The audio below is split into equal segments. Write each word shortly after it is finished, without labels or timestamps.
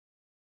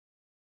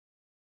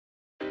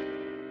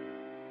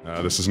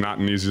This is not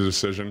an easy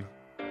decision.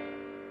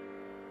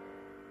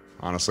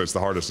 Honestly, it's the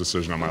hardest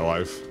decision of my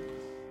life.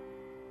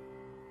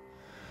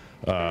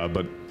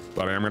 But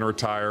I am going to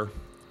retire.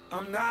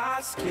 I'm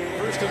not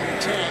scared. 1st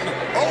and 10.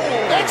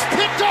 Oh, that's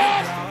picked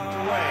off!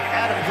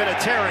 Adam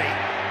Vinatieri.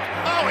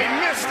 Oh, he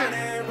missed it.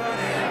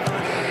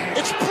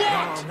 It's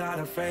blocked. I'm not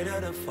afraid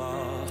of the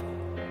fall.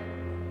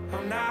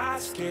 I'm not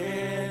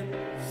scared.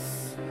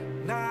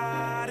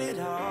 Not at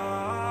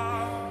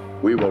all.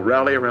 We will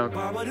rally around.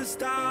 Why would a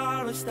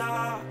star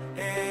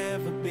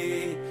ever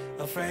be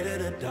afraid of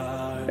the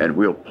dark? And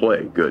we'll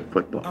play good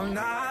football. I'm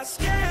not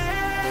scared.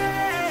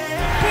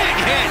 Big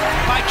hit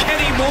by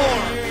Kenny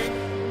Moore.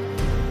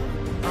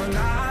 I'm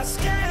not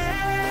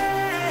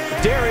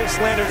scared. Darius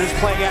Leonard is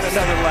playing at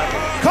another level.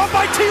 Caught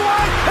by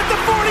T.Y. at the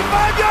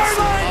 45-yard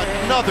line.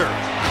 Another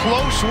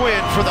close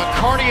win for the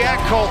Cardiac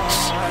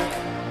Colts.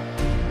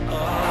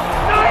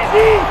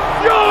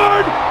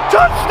 90-yard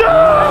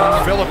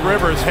touchdown! Phillip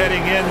Rivers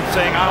heading in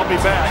saying, I'll be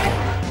back.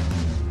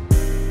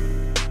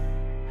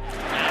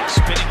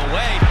 Spinning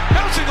away,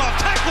 bouncing off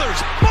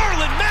tacklers.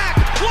 Marlon Mack,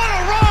 what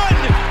a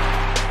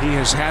run! He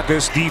has had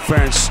this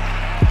defense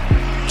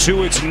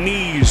to its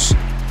knees.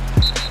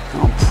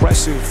 How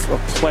impressive a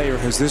player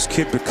has this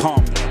kid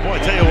become? Boy, I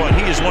tell you what,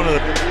 he is one of the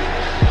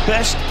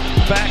best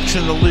backs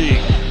in the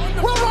league.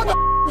 We'll run the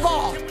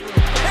ball.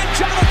 And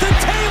Jonathan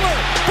Taylor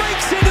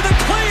breaks into the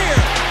clear.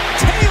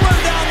 Taylor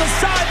down the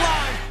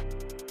sideline.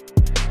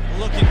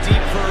 Looking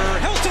deep for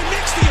Hilton,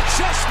 makes the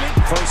adjustment.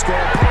 First goal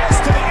pass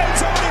to the end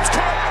zone. It's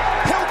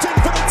caught. Hilton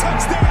for the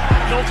touchdown.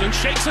 Hilton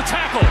shakes a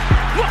tackle,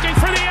 looking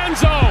for the end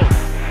zone.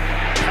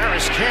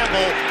 Paris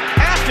Campbell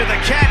after the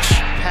catch.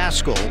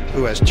 Pascal,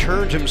 who has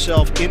turned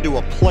himself into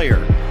a player.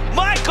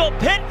 Michael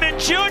Pittman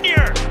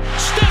Jr.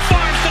 stiff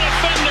arms the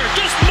defender,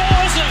 just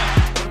mauls him.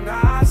 I'm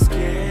not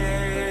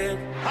scared.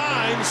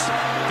 Hines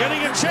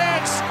getting a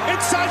chance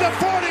inside the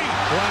 40.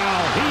 Wow,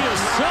 he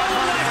is so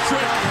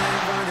electric.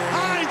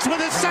 Hines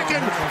with his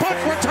second punt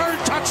return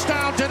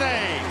touchdown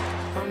today.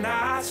 I'm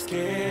not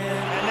scared.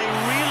 And they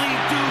really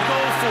do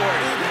go for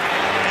it.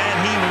 And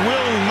he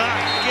will not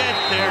get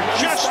there.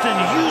 Justin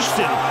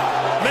Houston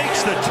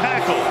makes the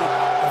tackle.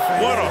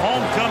 What a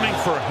homecoming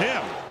for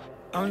him.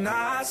 I'm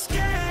not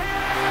scared.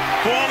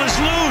 Ball is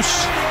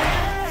loose.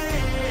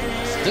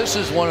 This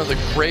is one of the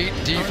great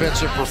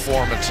defensive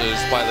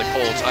performances by the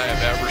Colts I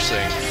have ever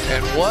seen.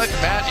 And what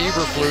Matt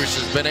Eberflus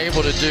has been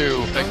able to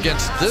do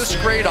against this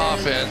great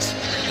offense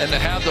and to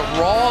have the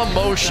raw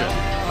emotion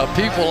of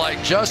people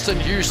like Justin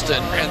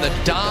Houston and the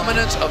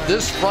dominance of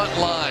this front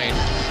line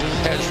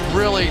has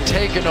really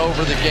taken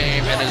over the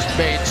game and has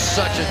made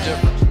such a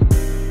difference.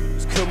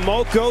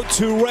 Kamoko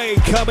Toure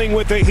coming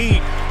with the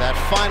heat. That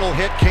final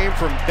hit came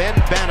from Ben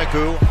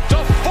Banogu.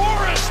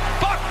 DeForest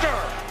Buckner.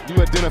 You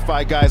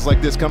identify guys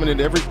like this coming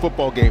into every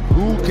football game.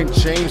 Who can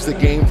change the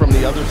game from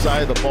the other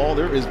side of the ball?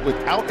 There is,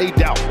 without a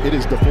doubt, it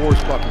is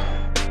DeForest Buckner.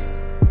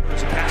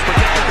 This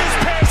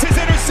pass is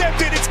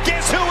intercepted. It's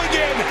guess who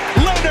again?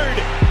 Leonard.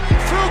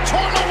 Threw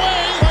torn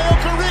away by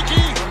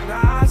Okereke. I'm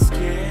not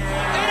scared.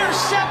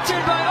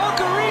 Intercepted by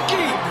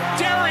Okereke.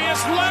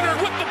 Darius Leonard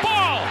with the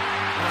ball.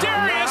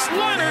 Darius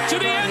Leonard to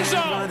the end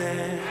zone.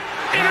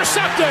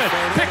 Intercepted.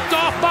 Picked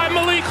off by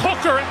Malik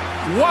Hooker.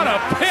 What a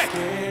pick.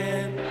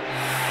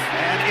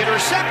 And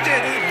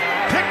intercepted.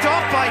 Picked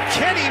off by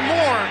Kenny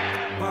Moore.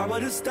 Why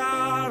would a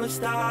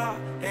star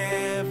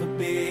ever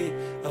be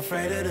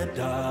afraid of the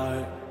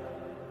dark?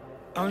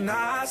 I'm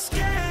not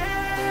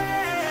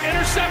scared.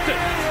 Intercepted.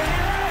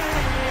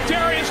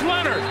 Darius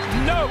Leonard.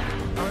 No.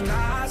 I'm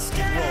not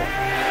scared.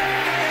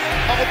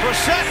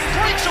 Brissett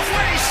breaks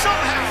away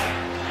somehow.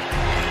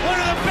 One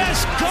of the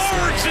best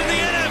guards in the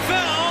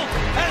NFL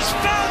has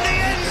found the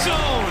end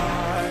zone.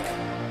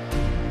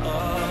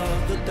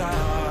 Of the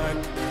dark.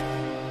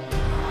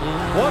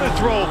 What a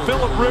throw.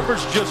 Phillip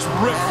Rivers just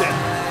ripped it.